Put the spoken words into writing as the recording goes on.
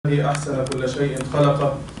أحسن كل شيء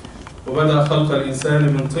خلقه وبدأ خلق الإنسان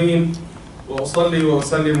من طين وأصلي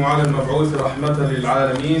وأسلم على المبعوث رحمة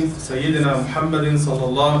للعالمين سيدنا محمد صلى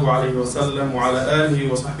الله عليه وسلم وعلى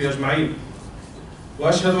آله وصحبه أجمعين.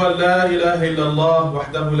 وأشهد أن لا إله إلا الله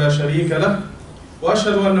وحده لا شريك له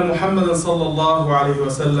وأشهد أن محمدا صلى الله عليه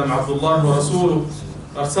وسلم عبد الله ورسوله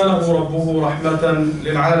أرسله ربه رحمة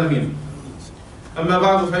للعالمين. أما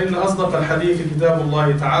بعد فإن أصدق الحديث كتاب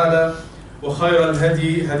الله تعالى وخير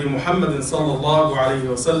الهدي هدي محمد صلى الله عليه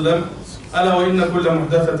وسلم ألا وإن كل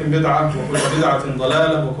محدثة بدعة وكل بدعة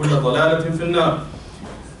ضلالة وكل ضلالة في النار.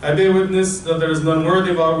 I bear witness that there is none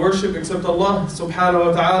worthy of our worship except Allah subhanahu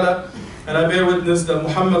wa ta'ala, and I bear witness that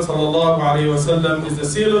Muhammad sallallahu alayhi wa sallam is the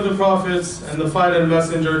seal of the prophets and the final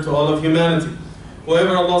messenger to all of humanity.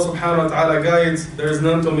 Whoever Allah subhanahu wa ta'ala guides, there is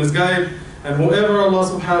none to misguide, and whoever Allah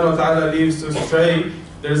subhanahu wa ta'ala leaves to stray,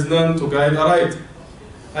 there is none to guide aright.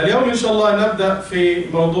 اليوم إن شاء الله نبدأ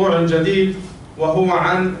في موضوع جديد وهو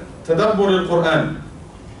عن تدبر القرآن.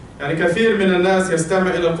 يعني كثير من الناس يستمع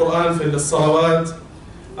إلى القرآن في الصلوات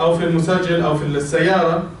أو في المسجل أو في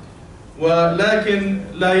السيارة، ولكن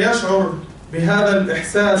لا يشعر بهذا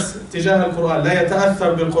الإحساس تجاه القرآن، لا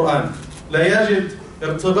يتأثر بالقرآن، لا يجد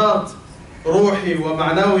ارتباط روحي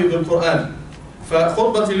ومعنوي بالقرآن.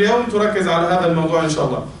 فخطبة اليوم تركز على هذا الموضوع إن شاء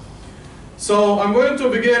الله. So I'm going to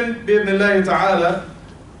begin بإذن الله تعالى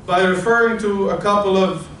by referring to a couple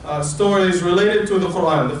of stories related to the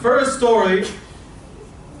Quran. The first story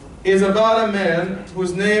is about a man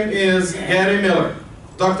whose name is Gary Miller,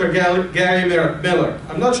 Dr. Gary Miller.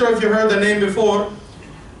 I'm not sure if you heard the name before,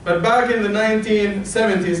 but back in the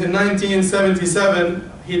 1970s, in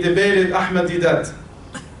 1977, he debated Ahmed Deedat.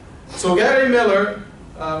 So Gary Miller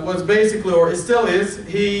was basically, or still is,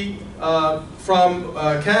 he from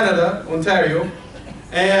Canada, Ontario,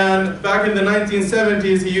 and back in the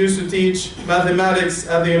 1970s he used to teach mathematics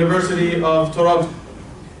at the University of Toronto.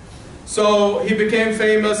 So he became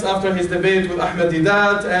famous after his debate with Ahmed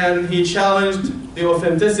Deedat, and he challenged the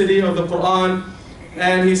authenticity of the Quran,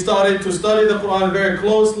 and he started to study the Quran very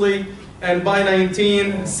closely, and by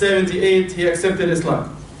 1978 he accepted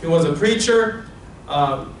Islam. He was a preacher,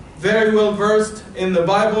 very well versed in the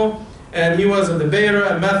Bible, and he was a debater,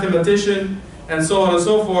 a mathematician, and so on and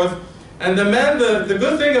so forth. And the man, the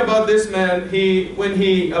good thing about this man, when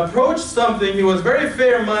he approached something, he was very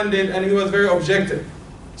fair-minded and he was very objective.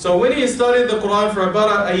 So when he studied the Quran for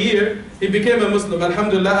about a year, he became a Muslim,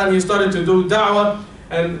 alhamdulillah, and he started to do da'wah.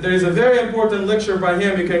 And there is a very important lecture by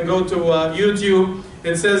him. You can go to YouTube.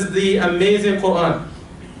 It says The Amazing Quran.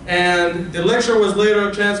 And the lecture was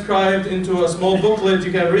later transcribed into a small booklet.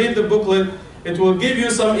 You can read the booklet. It will give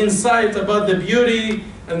you some insight about the beauty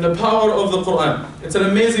and the power of the Quran. It's an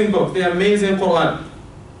amazing book, The Amazing Quran.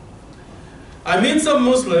 I meet some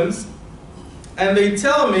Muslims and they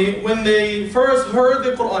tell me when they first heard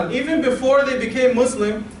the Quran, even before they became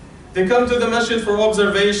Muslim, they come to the masjid for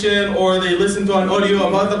observation or they listen to an audio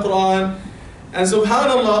about the Quran, and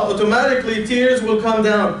subhanAllah, automatically tears will come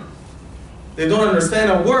down. They don't understand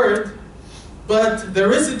a word, but the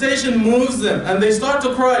recitation moves them and they start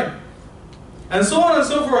to cry. And so on and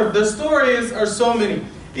so forth. The stories are so many.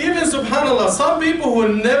 Even subhanAllah, some people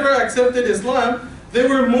who never accepted Islam, they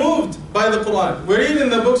were moved by the Quran. We read in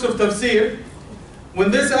the books of tafsir, when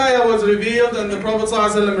this ayah was revealed and the Prophet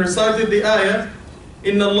ﷺ recited the ayah,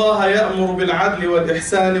 إِنَّ اللَّهَ يَأْمُرُ بِالْعَدْلِ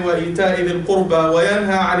وَالْإِحْسَانِ وَإِيتَاءِ ذِي الْقُرْبَى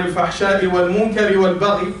وَيَنْهَى عَنِ الْفَحْشَاءِ وَالْمُنْكَرِ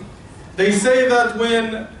وَالْبَغْيِ. They say that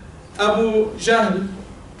when Abu Jahl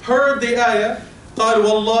heard the ayah, قال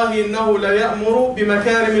والله إنه لا يأمر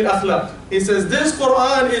بمكارم الأخلاق. He says this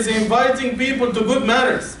Quran is inviting people to good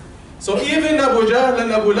manners. So even Abu Jahl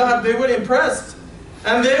and Abu Lahab, they were impressed.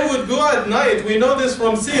 And they would go at night. We know this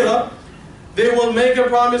from Sirah. They will make a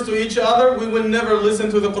promise to each other, we will never listen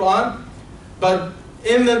to the Quran. But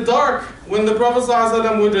in the dark, when the Prophet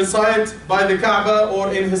ﷺ would recite by the Kaaba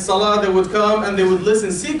or in his salah, they would come and they would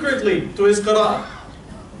listen secretly to his Qur'an.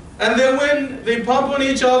 And then when they pump on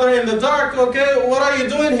each other in the dark, okay, what are you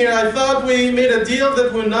doing here? I thought we made a deal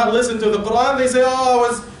that we'll not listen to the Quran. They say,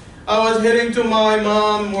 oh, I was heading to my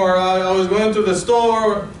mom, or I was going to the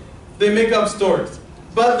store. They make up stories.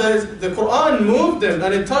 But the Quran moved them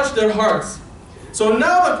and it touched their hearts. So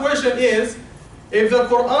now the question is, if the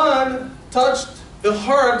Quran touched the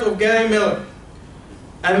heart of Gary Miller,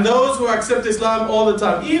 and those who accept Islam all the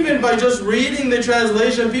time, even by just reading the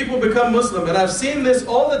translation, people become Muslim. And I've seen this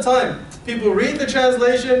all the time. People read the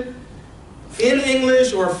translation in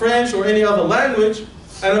English or French or any other language.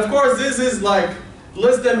 And of course, this is like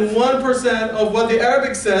less than 1% of what the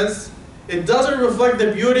Arabic says. It doesn't reflect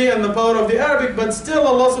the beauty and the power of the Arabic, but still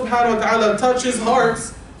Allah subhanahu wa ta'ala touches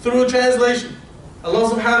hearts through translation. Allah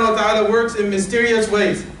subhanahu wa ta'ala works in mysterious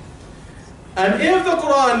ways. And if the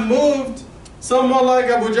Quran moved someone like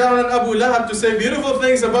Abu Jahl and Abu Lahab to say beautiful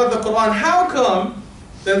things about the Quran, how come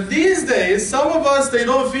that these days some of us, they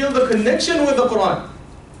don't feel the connection with the Quran?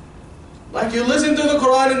 Like you listen to the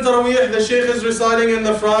Quran in Taraweeh, the Shaykh is reciting in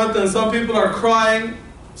the front and some people are crying.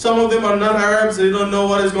 Some of them are non-Arabs, they don't know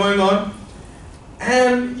what is going on.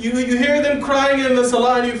 And you hear them crying in the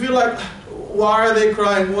Salah and you feel like, why are they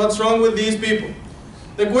crying? What's wrong with these people?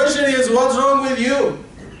 The question is, what's wrong with you?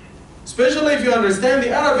 Especially if you understand the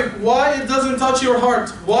Arabic, why it doesn't touch your heart?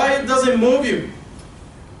 Why it doesn't move you?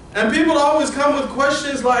 And people always come with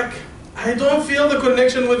questions like, I don't feel the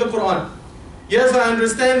connection with the Quran. Yes, I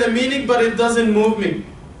understand the meaning, but it doesn't move me.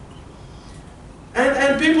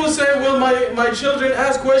 And people say, well, my children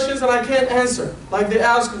ask questions and I can't answer. Like they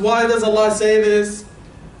ask, why does Allah say this?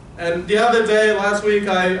 And the other day, last week,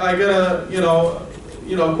 I got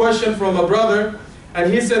a question from a brother,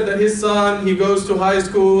 and he said that his son, he goes to high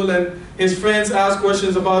school and his friends ask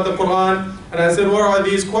questions about the Quran. And I said, what are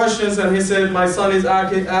these questions? And he said, my son is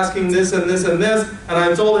asking this and this and this. And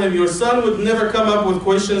I told him, your son would never come up with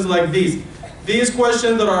questions like these. These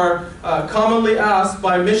questions that are commonly asked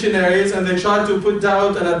by missionaries and they try to put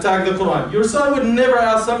doubt and attack the Quran. Your son would never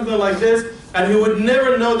ask something like this, and he would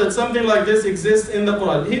never know that something like this exists in the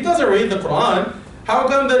Quran. He doesn't read the Quran. How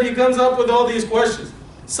come that he comes up with all these questions?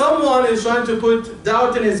 Someone is trying to put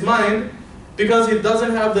doubt in his mind because he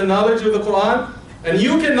doesn't have the knowledge of the Quran, and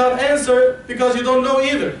you cannot answer because you don't know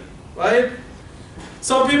either, right?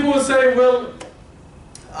 Some people will say, well,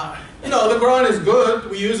 the Quran is good.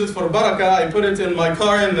 We use it for barakah. I put it in my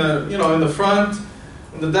car in the front,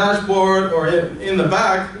 in the dashboard, or in the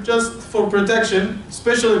back, just for protection.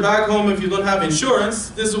 Especially back home, if you don't have insurance,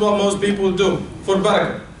 this is what most people do for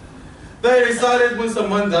barakah. They recite it when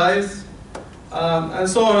someone dies, and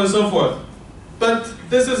so on and so forth. But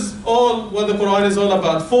this is all what the Quran is all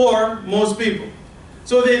about for most people.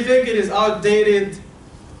 So they think it is outdated.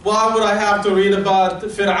 Why would I have to read about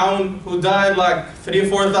Fir'aun who died like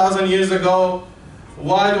 3,000-4,000 years ago?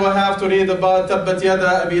 Why do I have to read about Tabbat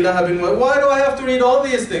Yada Abi Lahab? Why do I have to read all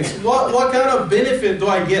these things? What kind of benefit do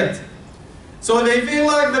I get? So they feel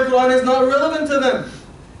like the Quran is not relevant to them.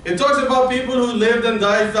 It talks about people who lived and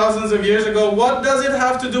died thousands of years ago. What does it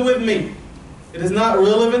have to do with me? It is not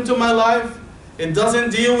relevant to my life. It doesn't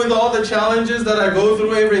deal with all the challenges that I go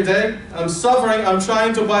through every day. I'm suffering. I'm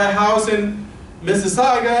trying to buy a house in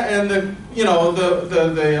Mississauga, and the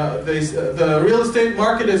real estate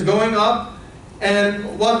market is going up.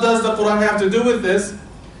 And what does the Quran have to do with this?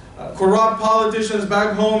 Corrupt politicians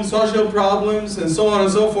back home, social problems, and so on and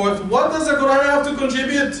so forth. What does the Quran have to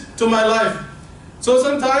contribute to my life? So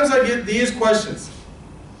sometimes I get these questions.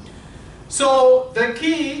 So the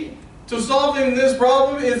key to solving this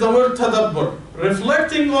problem is the word tadabbur,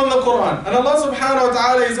 reflecting on the Quran. And Allah subhanahu wa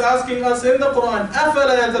ta'ala is asking us in the Quran,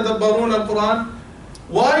 أَفَلَا يَتَدَبَّرُونَ الْقُرْآنَ?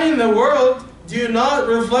 Why in the world do you not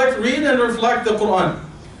read and reflect the Quran?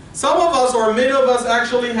 Some of us, or many of us,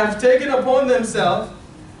 actually have taken upon themselves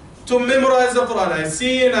to memorize the Quran.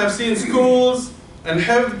 I've seen schools and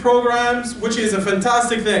hifd programs, which is a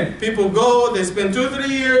fantastic thing. People go, they spend 2-3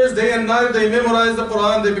 years, day and night, they memorize the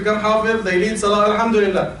Quran, they become hafid, they lead salah,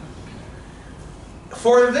 alhamdulillah.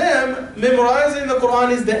 For them, memorizing the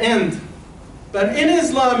Quran is the end. But in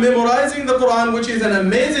Islam, memorizing the Quran, which is an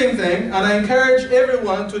amazing thing, and I encourage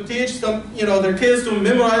everyone to teach their kids to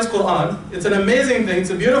memorize Quran. It's an amazing thing, it's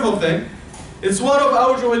a beautiful thing. It's one of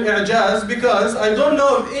awjuh al-i'jaz, because I don't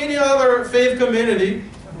know of any other faith community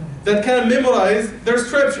that can memorize their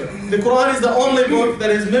scripture. The Quran is the only book that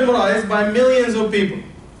is memorized by millions of people.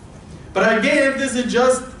 But again, this is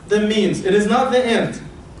just the means, it is not the end.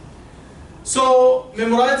 So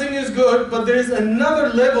memorizing is good, but there is another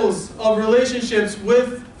levels of relationships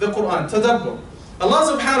with the Quran, tadabbur.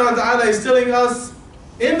 Allah subhanahu wa ta'ala is telling us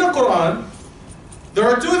in the Quran, there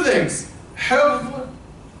are two things, hifd,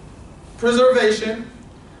 preservation,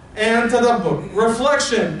 and tadabbur,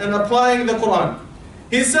 reflection and applying the Quran.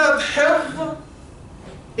 He said, hifd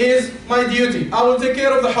is my duty. I will take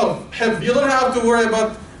care of the hifd. You don't have to worry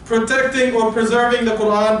about protecting or preserving the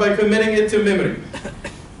Quran by committing it to memory.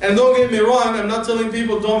 And don't get me wrong, I'm not telling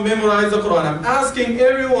people don't memorize the Quran. I'm asking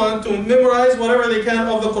everyone to memorize whatever they can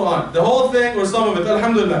of the Quran. The whole thing or some of it,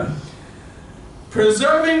 alhamdulillah.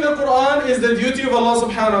 Preserving the Quran is the duty of Allah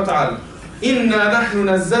subhanahu wa ta'ala. إِنَّا نَحْنُ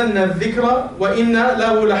نَزَّلْنَا الذِّكْرَ وَإِنَّا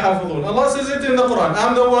لَهُ لَحَافِظُونَ. Allah says it in the Quran.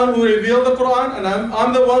 I'm the one who revealed the Quran, and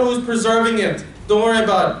I'm the one who's preserving it. Don't worry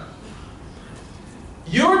about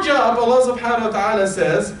it. Your job, Allah subhanahu wa ta'ala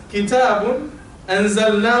says, كِتَابٌ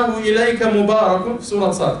أنزلناه إليك مبارك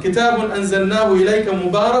سورة صاد كتاب أنزلناه إليك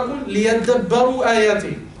مبارك ليدبروا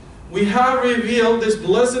آياته. We have revealed this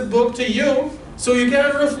blessed book to you so you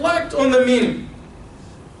can reflect on the meaning.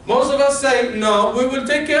 Most of us say, no, we will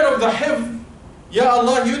take care of the hifz. Ya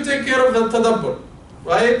Allah, you take care of the tadabbur,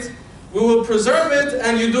 right? We will preserve it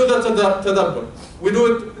and you do the tadabbur. We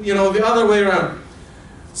do it, the other way around.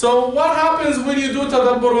 So what happens when you do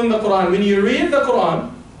tadabbur in the Quran? When you read the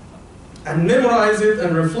Quran and memorize it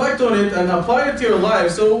and reflect on it and apply it to your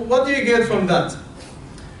life, so what do you get from that?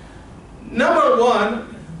 Number one,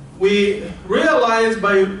 we realize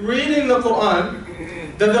by reading the Quran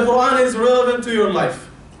that the Quran is relevant to your life.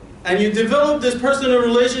 And you develop this personal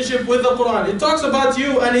relationship with the Quran. It talks about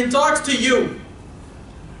you and it talks to you.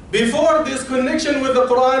 Before this connection with the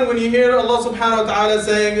Quran, when you hear Allah subhanahu wa ta'ala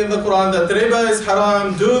saying in the Quran that riba is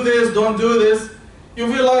haram, do this, don't do this, you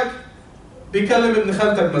feel like, بِكَلِّمْ ibn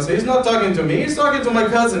Khattab, he's not talking to me, he's talking to my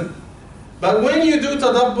cousin. But when you do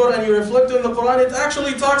tadabbur and you reflect on the Quran, it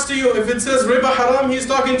actually talks to you. If it says riba haram, he's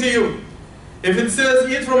talking to you. If it says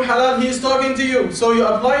eat from halal, he's talking to you. So you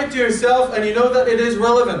apply it to yourself and you know that it is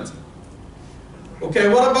relevant. Okay,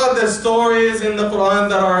 what about the stories in the Quran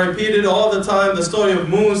that are repeated all the time? The story of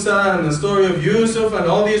Musa and the story of Yusuf and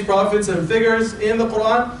all these prophets and figures in the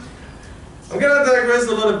Quran. I'm going to digress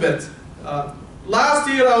a little bit. Last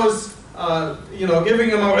year I was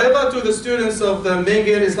giving a maw'idah to the students of the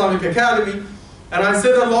Mengir Islamic Academy. And I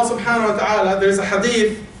said Allah subhanahu wa ta'ala, there's a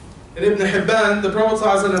hadith in Ibn Hibban, the Prophet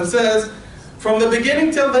ﷺ says, from the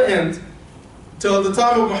beginning till the end, till the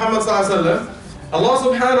time of Muhammad ﷺ, Allah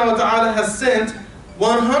subhanahu wa ta'ala has sent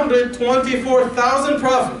 124,000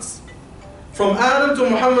 prophets. From Adam to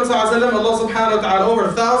Muhammad ﷺ, Allah subhanahu wa ta'ala,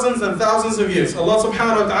 over thousands and thousands of years, Allah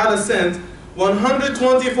subhanahu wa ta'ala sent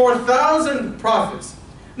 124,000 prophets.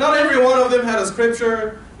 Not every one of them had a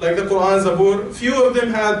scripture like the Quran, Zabur. Few of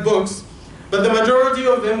them had books, but the majority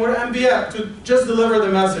of them were Anbiya to just deliver the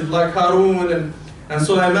message, like Harun and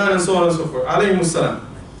Sulaiman and so on and so forth. Alayhimus salam.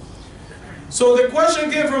 So the question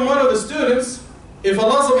came from one of the students, if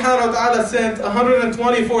Allah subhanahu wa ta'ala sent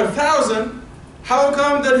 124,000, how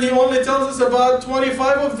come that He only tells us about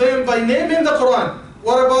 25 of them by name in the Quran?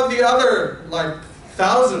 What about the other,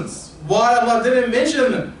 thousands? Why Allah didn't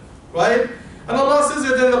mention them, right? And Allah says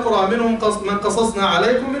it in the Quran, مِنْهُمْ مَنْ قَصَصْنَا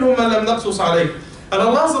عَلَيْكُمْ مِنْهُمْ مَنْ لَمْ نَقْصُصْ عَلَيْكُمْ. And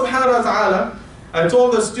Allah subhanahu wa ta'ala, I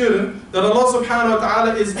told the student that Allah subhanahu wa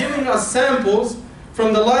ta'ala is giving us samples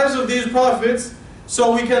from the lives of these prophets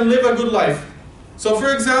so we can live a good life. So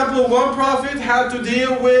for example, one prophet had to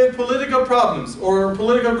deal with political problems or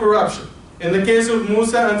political corruption. In the case of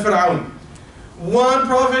Musa and Fir'aun. One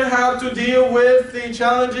prophet had to deal with the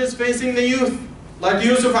challenges facing the youth, like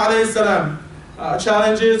Yusuf alayhi salam.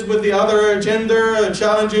 Challenges with the other gender,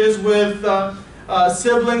 challenges with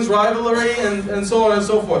siblings, rivalry, and so on and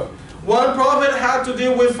so forth. One prophet had to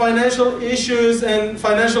deal with financial issues and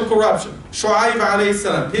financial corruption. Shu'aib alayhi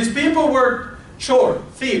salam. His people were chor,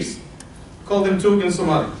 thieves. Call them Tug in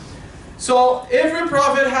Somali. So every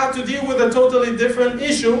prophet had to deal with a totally different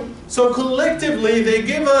issue. So collectively they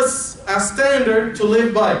give us a standard to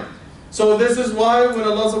live by. So this is why when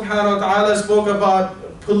Allah subhanahu wa ta'ala spoke about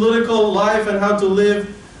political life and how to live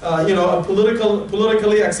a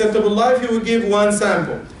politically acceptable life, He would give one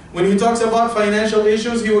sample. When He talks about financial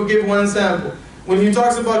issues, He would give one sample. When He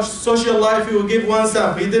talks about social life, He would give one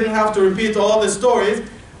sample. He didn't have to repeat all the stories,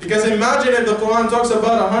 because imagine if the Quran talks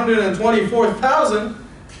about 124,000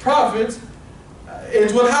 prophets,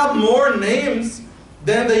 it will have more names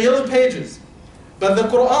than the yellow pages. But the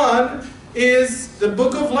Quran is the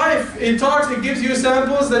book of life. It gives you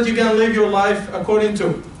samples that you can live your life according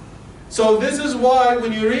to. So this is why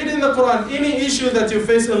when you read in the Quran any issue that you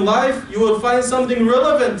face in life, you will find something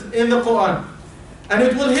relevant in the Quran. And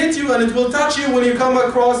it will hit you and it will touch you when you come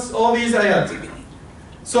across all these ayat.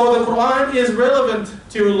 So the Quran is relevant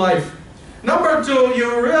to your life. Number two,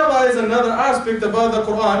 you realize another aspect about the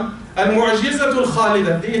Quran, al-mu'jizatul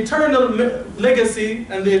khalida, the eternal legacy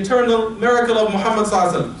and the eternal miracle of Muhammad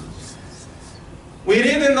sallallahu alaihi wasallam. We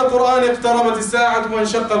read in the Quran, اقتربت الساعة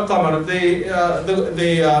وانشق القمر.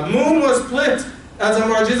 The moon was split as a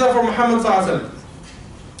mu'jiza for Muhammad sallallahu alaihi wasallam.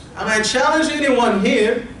 And I challenge anyone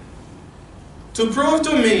here to prove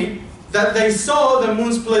to me that they saw the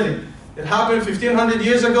moon splitting. It happened 1500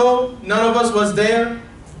 years ago. None of us was there.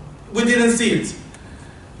 We didn't see it.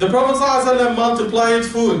 The Prophet ﷺ multiplied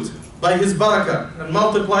food by his barakah and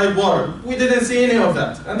multiplied water. We didn't see any of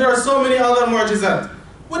that. And there are so many other mu'jizat.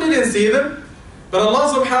 We didn't see them. But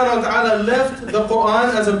Allah subhanahu wa ta'ala left the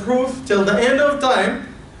Quran as a proof till the end of time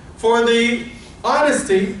for the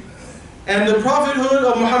honesty and the prophethood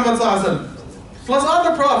of Muhammad ﷺ. Plus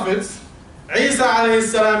other prophets Isa alayhi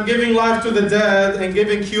salam giving life to the dead and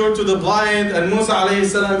giving cure to the blind, and Musa alayhi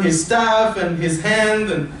salam his staff and his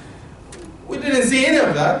hand, and we didn't see any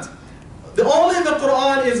of that. Only the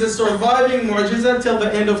Quran is a surviving mu'jiza till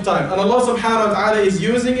the end of time. And Allah subhanahu wa ta'ala is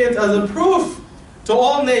using it as a proof to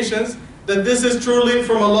all nations that this is truly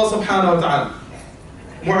from Allah subhanahu wa ta'ala.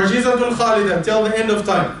 Mu'jizatun khalidah till the end of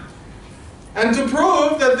time. And to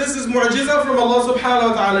prove that this is mu'jiza from Allah subhanahu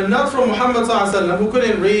wa ta'ala, not from Muhammad sallallahu alayhi wa sallam, who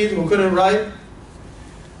couldn't read, who couldn't write,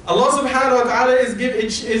 Allah subhanahu wa ta'ala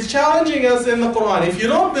is challenging us in the Quran. If you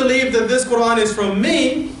don't believe that this Quran is from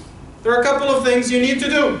me, there are a couple of things you need to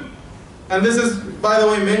do. And this is, by the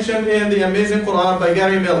way, mentioned in the Amazing Quran by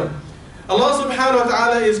Gary Miller. Allah subhanahu wa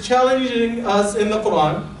ta'ala is challenging us in the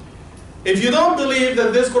Quran. If you don't believe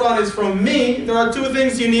that this Quran is from me, there are two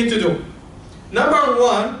things you need to do. Number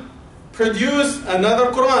one, produce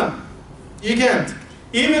another Quran. You can't.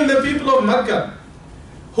 Even the people of Mecca,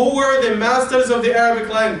 who were the masters of the Arabic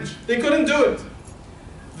language, they couldn't do it.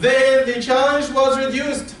 The challenge was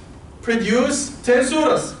reduced. Produce 10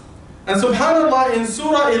 surahs. And subhanallah, in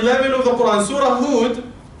Surah 11 of the Quran, Surah Hud,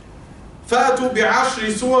 فَأْتُوا بِعَشْرِ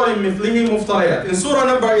سُوَرٍ مِثْلِهِ مُفْتَرِيَاتٍ. In Surah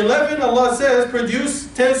number 11, Allah says, produce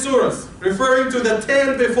 10 surahs, referring to the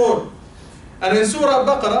 10 before. And in Surah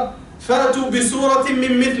Baqarah, فَأْتُوا بِسُورَةٍ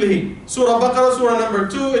مِّن مِثْلِهِ. Surah Baqarah, Surah number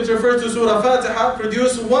 2, it refers to Surah Fatiha.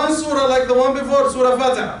 Produce one surah like the one before, Surah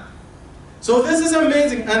Fatiha. So this is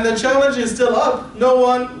amazing, and the challenge is still up. No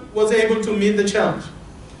one was able to meet the challenge.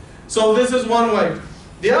 So this is one way.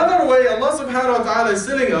 The other way, Allah subhanahu wa ta'ala is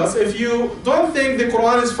telling us, if you don't think the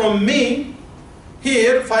Quran is from me,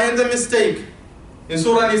 here, find a mistake. In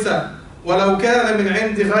Surah Nisa, وَلَوْ كَانَ مِنْ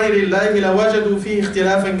عِنْدِ غَيْرِ اللَّهِ لَوَجَدُوا فِيهِ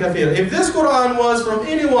اخْتِلَافًا كَثِيرًا. If this Quran was from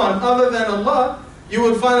anyone other than Allah, you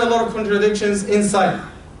would find a lot of contradictions inside.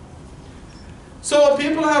 So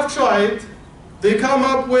people have tried, they come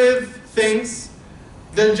up with things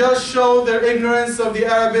that just show their ignorance of the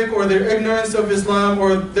Arabic, or their ignorance of Islam,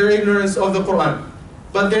 or their ignorance of the Quran.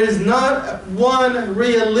 But there is not one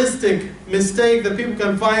realistic mistake that people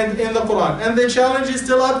can find in the Quran. And the challenge is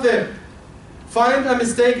still up there. Find a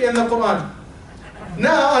mistake in the Quran.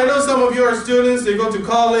 Now, I know some of you are students, they go to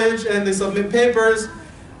college and they submit papers.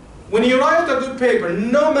 When you write a good paper,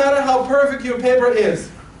 no matter how perfect your paper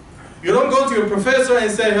is, you don't go to your professor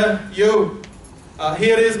and say,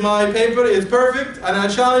 here is my paper, it's perfect, and I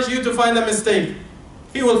challenge you to find a mistake.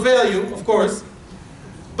 He will fail you, of course.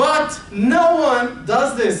 But no one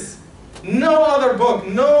does this. No other book,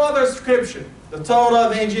 no other scripture, the Torah,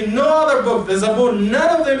 the Injil, no other book, the Zabur,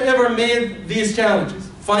 none of them ever made these challenges.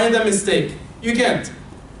 Find a mistake. You can't.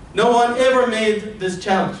 No one ever made this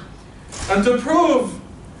challenge. And to prove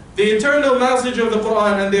the eternal message of the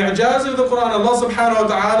Quran and the ijaz of the Quran, Allah subhanahu wa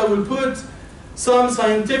ta'ala will put some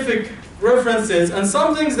scientific references and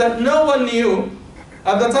some things that no one knew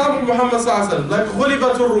at the time of Muhammad sallallahu alaihi wasallam, like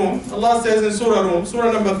Ghulibatul Rum. Allah says in Surah Rum,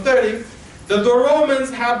 Surah number 30, that the Romans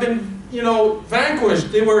have been,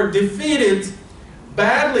 vanquished. They were defeated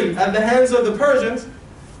badly at the hands of the Persians.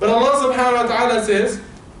 But Allah subhanahu wa ta'ala says,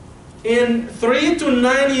 in 3 to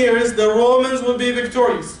 9 years, the Romans will be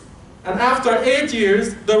victorious. And after 8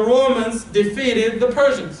 years, the Romans defeated the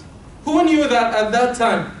Persians. Who knew that at that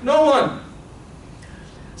time? No one.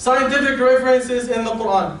 Scientific references in the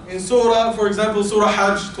Quran. In Surah, for example, Surah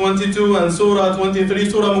Hajj 22 and Surah 23,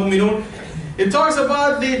 Surah Mu'minun, it talks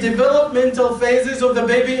about the developmental phases of the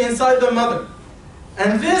baby inside the mother.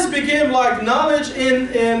 And this became like knowledge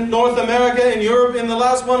in North America, in Europe, in the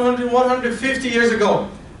last 100, 150 years ago.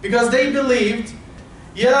 Because they believed,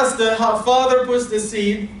 yes, the father puts the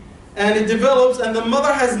seed, and it develops, and the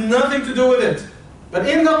mother has nothing to do with it. But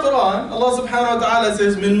in the Quran, Allah subhanahu wa ta'ala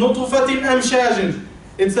says, مِن نُطُفَةٍ أَمْشَاجٍ.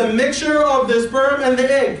 It's a mixture of the sperm and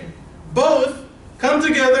the egg. Both come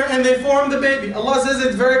together and they form the baby. Allah says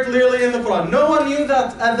it very clearly in the Quran. No one knew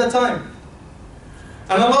that at the time.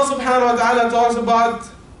 And Allah subhanahu wa ta'ala talks about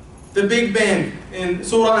the Big Bang in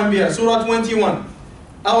Surah Anbiya, Surah 21.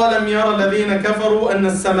 أَوَلَمْ يَرَ الَّذِينَ كَفَرُوا أَنَّ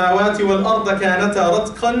السَّمَاوَاتِ وَالْأَرْضَ كَانَتَا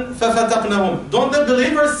رَتْقًا فَفَتَقْنَهُمْ. Don't the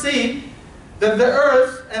believers see that the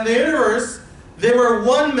earth and the universe, they were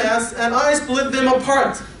one mass and I split them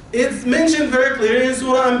apart? It's mentioned very clearly in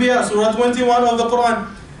Surah Anbiya, Surah 21 of the Quran.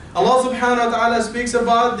 Allah subhanahu wa ta'ala speaks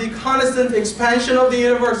about the constant expansion of the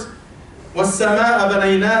universe. وَالسَّمَاءَ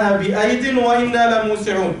بَنَيْنَاهَا بِأَيْدٍ وَإِنَّا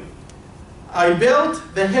لَمُوسِعُونَ. I built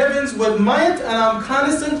the heavens with might and I'm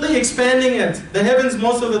constantly expanding it. The heavens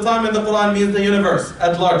most of the time in the Quran means the universe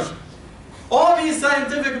at large. All these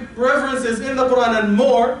scientific references in the Quran and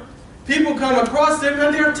more, people come across them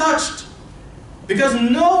and they're touched. Because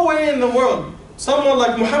no way in the world, someone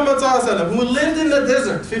like Muhammad sallallahu alaihi wasallam, who lived in the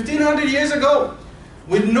desert 1500 years ago,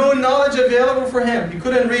 with no knowledge available for him. He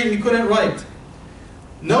couldn't read, he couldn't write.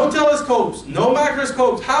 No telescopes, no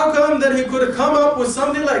microscopes. How come that he could have come up with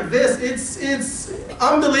something like this? It's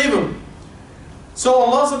unbelievable. So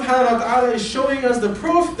Allah subhanahu wa ta'ala is showing us the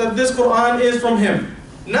proof that this Quran is from him.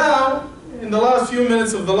 Now, in the last few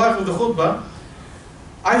minutes of the life of the khutbah,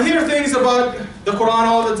 I hear things about the Quran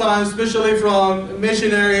all the time, especially from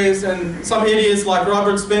missionaries and some idiots like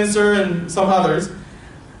Robert Spencer and some others.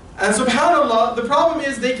 And subhanAllah, the problem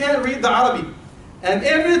is they can't read the Arabic. And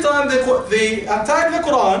every time they attack the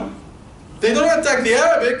Quran, they don't attack the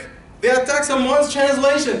Arabic, they attack someone's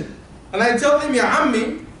translation. And I tell them, Ya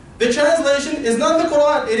Ammi, the translation is not the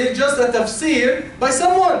Quran, it is just a tafsir by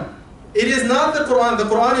someone. It is not the Quran. The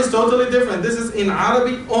Quran is totally different. This is in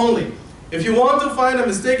Arabic only. If you want to find a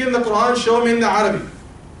mistake in the Quran, show me in the Arabic.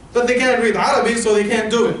 But they can't read Arabic, so they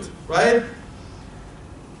can't do it, right?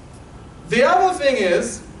 The other thing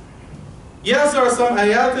is, yes, there are some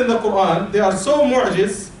ayat in the Quran, they are so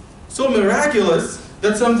mu'jiz, so miraculous,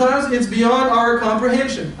 that sometimes it's beyond our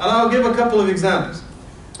comprehension. And I'll give a couple of examples.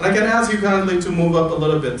 And I can ask you kindly to move up a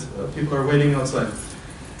little bit. People are waiting outside.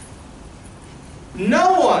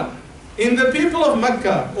 No one in the people of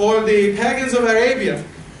Mecca or the pagans of Arabia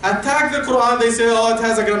attack the Quran. They say, oh, it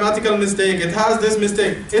has a grammatical mistake, it has this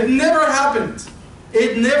mistake. It never happened.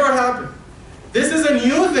 It never happened. This is a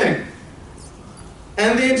new thing.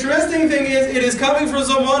 And the interesting thing is, it is coming from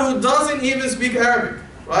someone who doesn't even speak Arabic,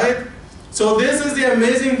 right? So this is the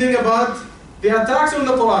amazing thing about the attacks on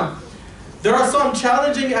the Quran. There are some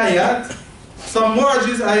challenging ayat, some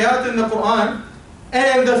mu'jiz ayat in the Quran,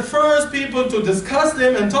 and the first people to discuss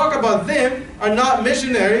them and talk about them are not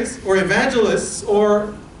missionaries or evangelists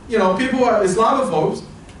or people who are Islamophobes.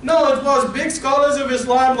 No, it was big scholars of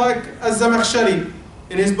Islam like Az-Zamakhshari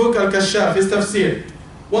in his book Al-Kashaf, his tafsir.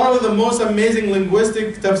 One of the most amazing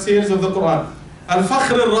linguistic tafsirs of the Quran.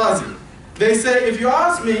 Al-Fakhr al-Razi. They say, if you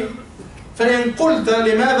ask me, فَإِن قُلْتَ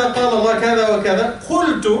لِمَاذَا قَالَ اللَّهَ كَذَا وَكَذَا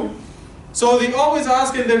قُلْتُ. So they always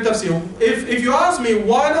ask in their tafsir, if you ask me,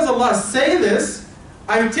 why does Allah say this?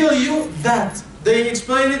 I tell you that. They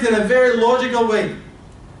explain it in a very logical way.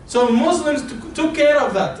 So Muslims took care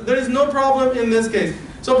of that. There is no problem in this case.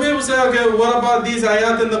 So people say, okay, what about these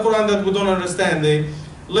ayat in the Quran that we don't understand? The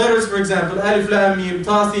letters, for example, alif, lam, mim,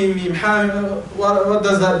 ta, sin, mim, ha, what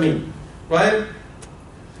does that mean? Right?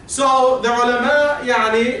 So the ulama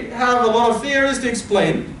have a lot of theories to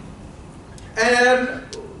explain. And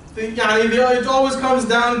it always comes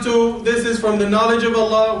down to, this is from the knowledge of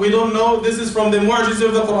Allah, we don't know, this is from the mu'jiz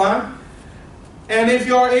of the Quran. And if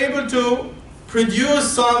you are able to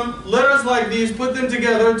produce some letters like these, put them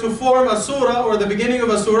together to form a surah or the beginning of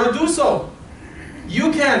a surah, do so.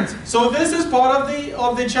 You can't. So this is part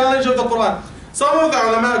of the challenge of the Quran. Some of the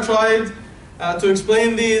ulama tried to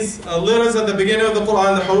explain these letters at the beginning of the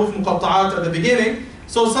Quran, the huruf muqatta'at at the beginning.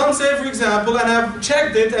 So some say, for example, and I've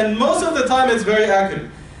checked it, and most of the time it's very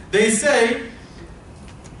accurate. They say,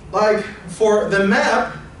 like for the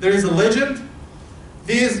map, there is a legend.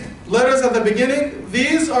 These letters at the beginning,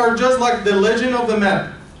 these are just like the legend of the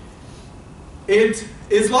map.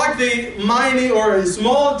 It's like the mini or a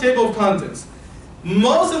small table of contents.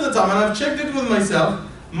 Most of the time, and I've checked it with myself,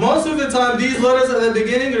 most of the time these letters at the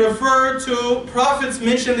beginning refer to prophets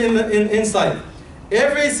mentioned inside.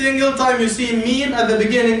 Every single time you see meme at the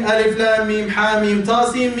beginning, alif, lam, mim, ha, mim, ta,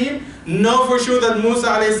 sin, mim, know for sure that Musa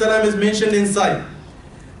alayhi salam is mentioned inside.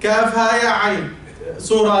 Kaf, ha, ya, ayn.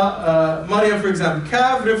 Surah Maryam, for example.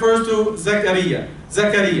 Kaf refers to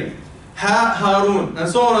Zakaria. Ha, Harun, and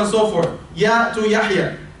so on and so forth. Ya to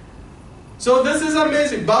Yahya. So this is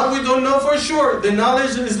amazing, but we don't know for sure. The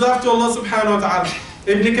knowledge is left to Allah subhanahu wa ta'ala.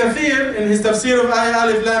 Ibn Kathir, in his tafsir of Ayah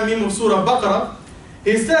Alif Lam Mim of Surah Baqarah,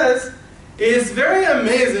 he says, it's very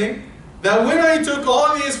amazing that when I took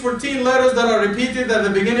all these 14 letters that are repeated at the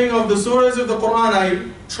beginning of the surahs of the Quran,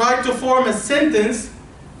 I tried to form a sentence.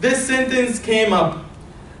 This sentence came up.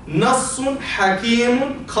 Nassun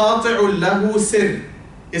hakimun qati'un lahu sir.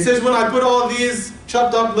 It says when I put all these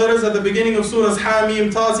chopped up letters at the beginning of surahs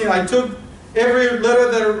Hamim, Tasin, I took every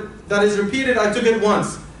letter that is repeated, I took it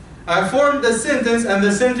once. I formed a sentence, and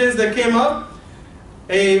the sentence that came up,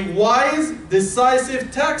 a wise,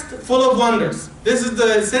 decisive text full of wonders. This is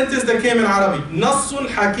the sentence that came in Arabic. Nassun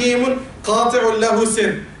hakimun qati'un lahu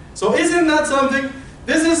sir. So isn't that something?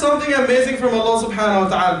 This is something amazing from Allah subhanahu wa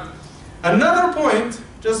ta'ala. Another point,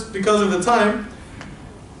 just because of the time,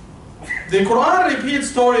 the Quran repeats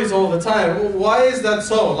stories all the time. Why is that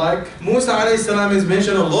so? Like Musa alayhi salam is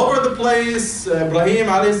mentioned all over the place, Ibrahim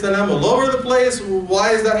alayhi salam all over the place.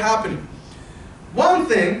 Why is that happening? One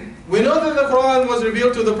thing, we know that the Quran was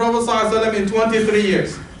revealed to the Prophet sallallahu alaihi wasallam in 23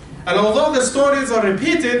 years. And although the stories are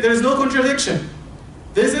repeated, there is no contradiction.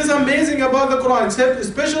 This is amazing about the Quran,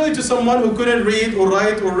 especially to someone who couldn't read or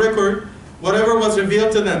write or record whatever was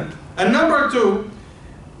revealed to them. And number two,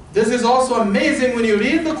 this is also amazing when you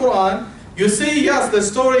read the Quran, you see, yes, the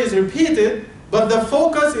story is repeated, but the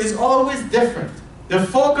focus is always different. The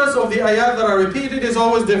focus of the ayat that are repeated is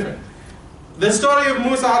always different. The story of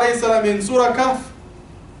Musa alayhi salam in Surah Kahf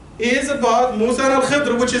is about Musa and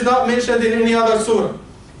Al-Khidr, which is not mentioned in any other surah.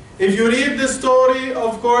 If you read the story,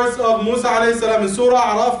 of course, of Musa alayhi salam in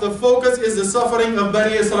Surah Araf, the focus is the suffering of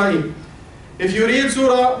Bani Israel. If you read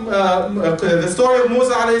the story of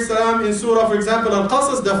Musa alayhi salam in Surah, for example,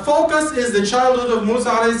 Al-Qasas, the focus is the childhood of Musa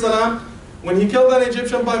alayhi salam. When he killed an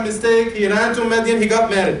Egyptian by mistake, he ran to Madian, he got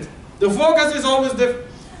married. The focus is always different.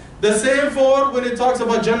 The same for when it talks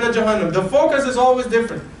about Jannah, Jahannam. The focus is always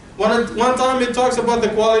different. One time it talks about the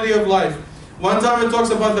quality of life. One time it talks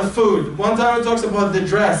about the food. One time it talks about the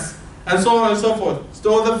dress. And so on and so forth.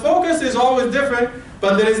 So the focus is always different,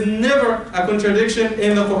 but there is never a contradiction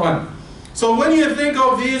in the Quran. So when you think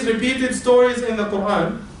of these repeated stories in the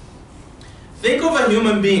Quran, think of a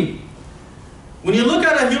human being. When you look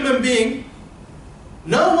at a human being,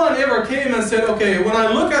 no one ever came and said, okay, when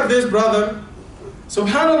I look at this brother,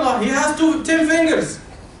 subhanAllah, he has 10 fingers.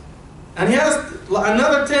 And he has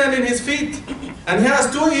another 10 in his feet. And he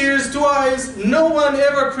has 2 ears, 2 eyes. No one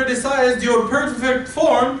ever criticized your perfect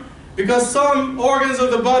form because some organs of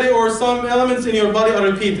the body or some elements in your body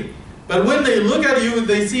are repeated. But when they look at you,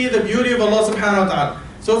 they see the beauty of Allah subhanahu wa ta'ala.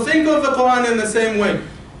 So think of the Quran in the same way.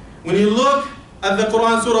 When you look at the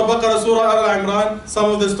Quran, Surah Baqarah, Surah Al-Imran, some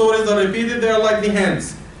of the stories are repeated, they are like the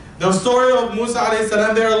hands. The story of Musa alayhi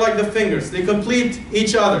salam, they are like the fingers. They complete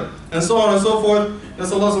each other. And so on and so forth.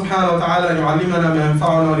 نسأل الله سبحانه وتعالى أن يعلمنا ما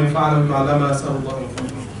ينفعنا وينفعنا بما علمنا. أسأل الله أن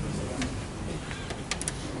ينفعنا.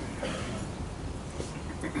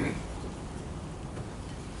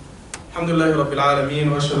 الحمد لله رب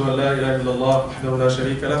العالمين وأشهد أن لا إله إلا الله وحده لا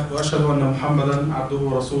شريك له وأشهد أن محمدا عبده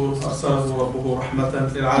ورسوله أرسله ربه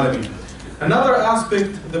رحمة للعالمين. Another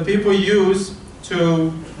aspect the people use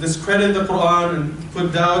to discredit the Quran and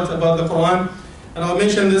put doubt about the Quran, and I'll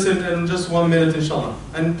mention this in just 1 minute inshallah.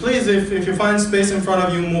 And please, if you find space in front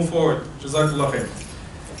of you, move forward. Jazakallah khair.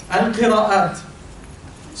 Al-Qira'at.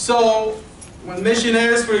 So, when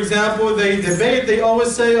missionaries, for example, they debate, they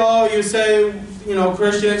always say, oh, you say,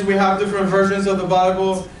 Christians, we have different versions of the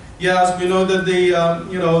Bible. Yes, we know that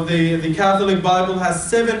the Catholic Bible has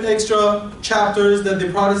 7 extra chapters that the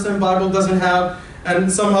Protestant Bible doesn't have.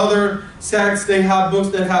 And some other sects, they have books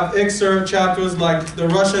that have extra chapters, like the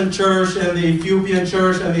Russian church and the Ethiopian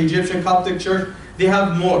church and the Egyptian Coptic church. They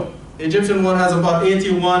have more. The Egyptian one has about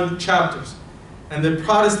 81 chapters. And the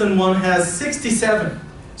Protestant one has 67.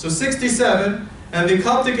 So 67, and the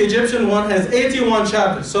Coptic Egyptian one has 81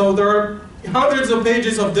 chapters. So there are hundreds of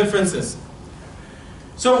pages of differences.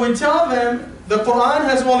 So we tell them the Quran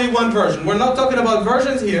has only one version. We're not talking about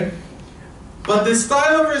versions here. But the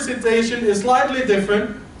style of recitation is slightly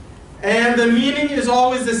different, and the meaning is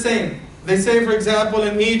always the same. They say, for example,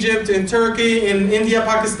 in Egypt, in Turkey, in India,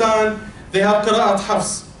 Pakistan, they have Qira'at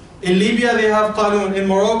Hafs. In Libya, they have Qanun. In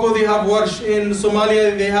Morocco, they have Warsh. In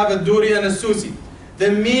Somalia, they have a Duri and a Susi.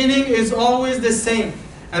 The meaning is always the same.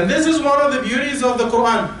 And this is one of the beauties of the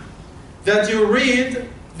Quran, that you read,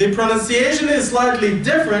 the pronunciation is slightly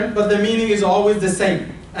different, but the meaning is always the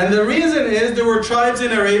same. And the reason is there were tribes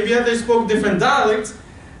in Arabia, they spoke different dialects,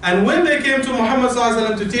 and when they came to Muhammad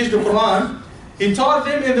ﷺ to teach the Quran, he taught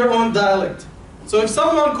them in their own dialect. So if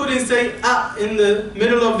someone couldn't say in the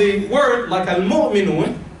middle of the word, like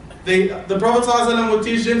al-mu'minun, the Prophet ﷺ would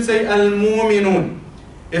teach them say al-mu'minun.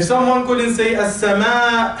 If someone couldn't say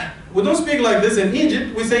as-sama', we don't speak like this in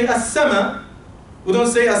Egypt, we say as-sama'. We don't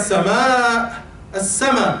say as-sama',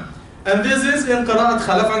 as-sama'. And this is in Qira'at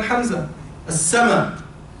Khalaf and Hamza, as-sama'.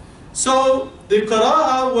 So the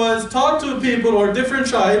Qira'ah was taught to people or different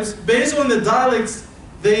tribes based on the dialects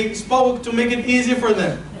they spoke to make it easy for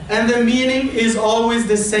them. And the meaning is always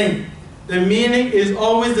the same. The meaning is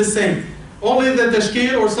always the same. Only the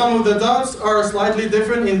tashkil or some of the dots are slightly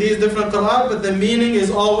different in these different Qira'at, but the meaning is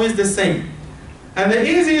always the same. And the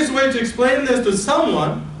easiest way to explain this to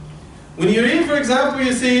someone, when you read, for example,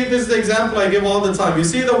 you see, this is the example I give all the time. You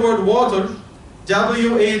see the word water,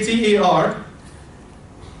 W-A-T-E-R.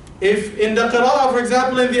 If in the Qira'ah, for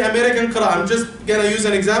example, in the American Qira'ah, I'm just going to use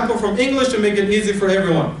an example from English to make it easy for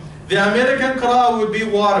everyone. The American Qira'ah would be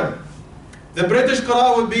water. The British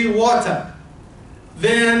Qira'ah would be water.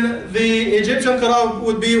 Then the Egyptian Qira'ah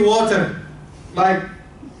would be water. Like,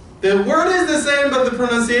 the word is the same, but the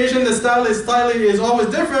pronunciation, the style is always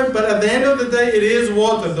different, but at the end of the day, it is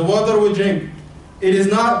water, the water we drink. It is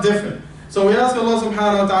not different. So we ask Allah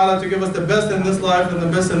subhanahu wa ta'ala to give us the best in this life and the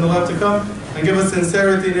best in the life to come, and give us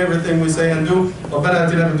sincerity in everything we say and do. ربنا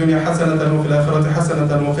آتنا في الدنيا حسنة وفي الآخرة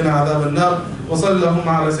حسنة وقنا عذاب النار. وصلى اللهم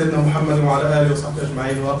على سيدنا محمد وعلى آله وصحبه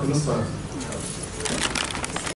أجمعين وأقم الصلاة.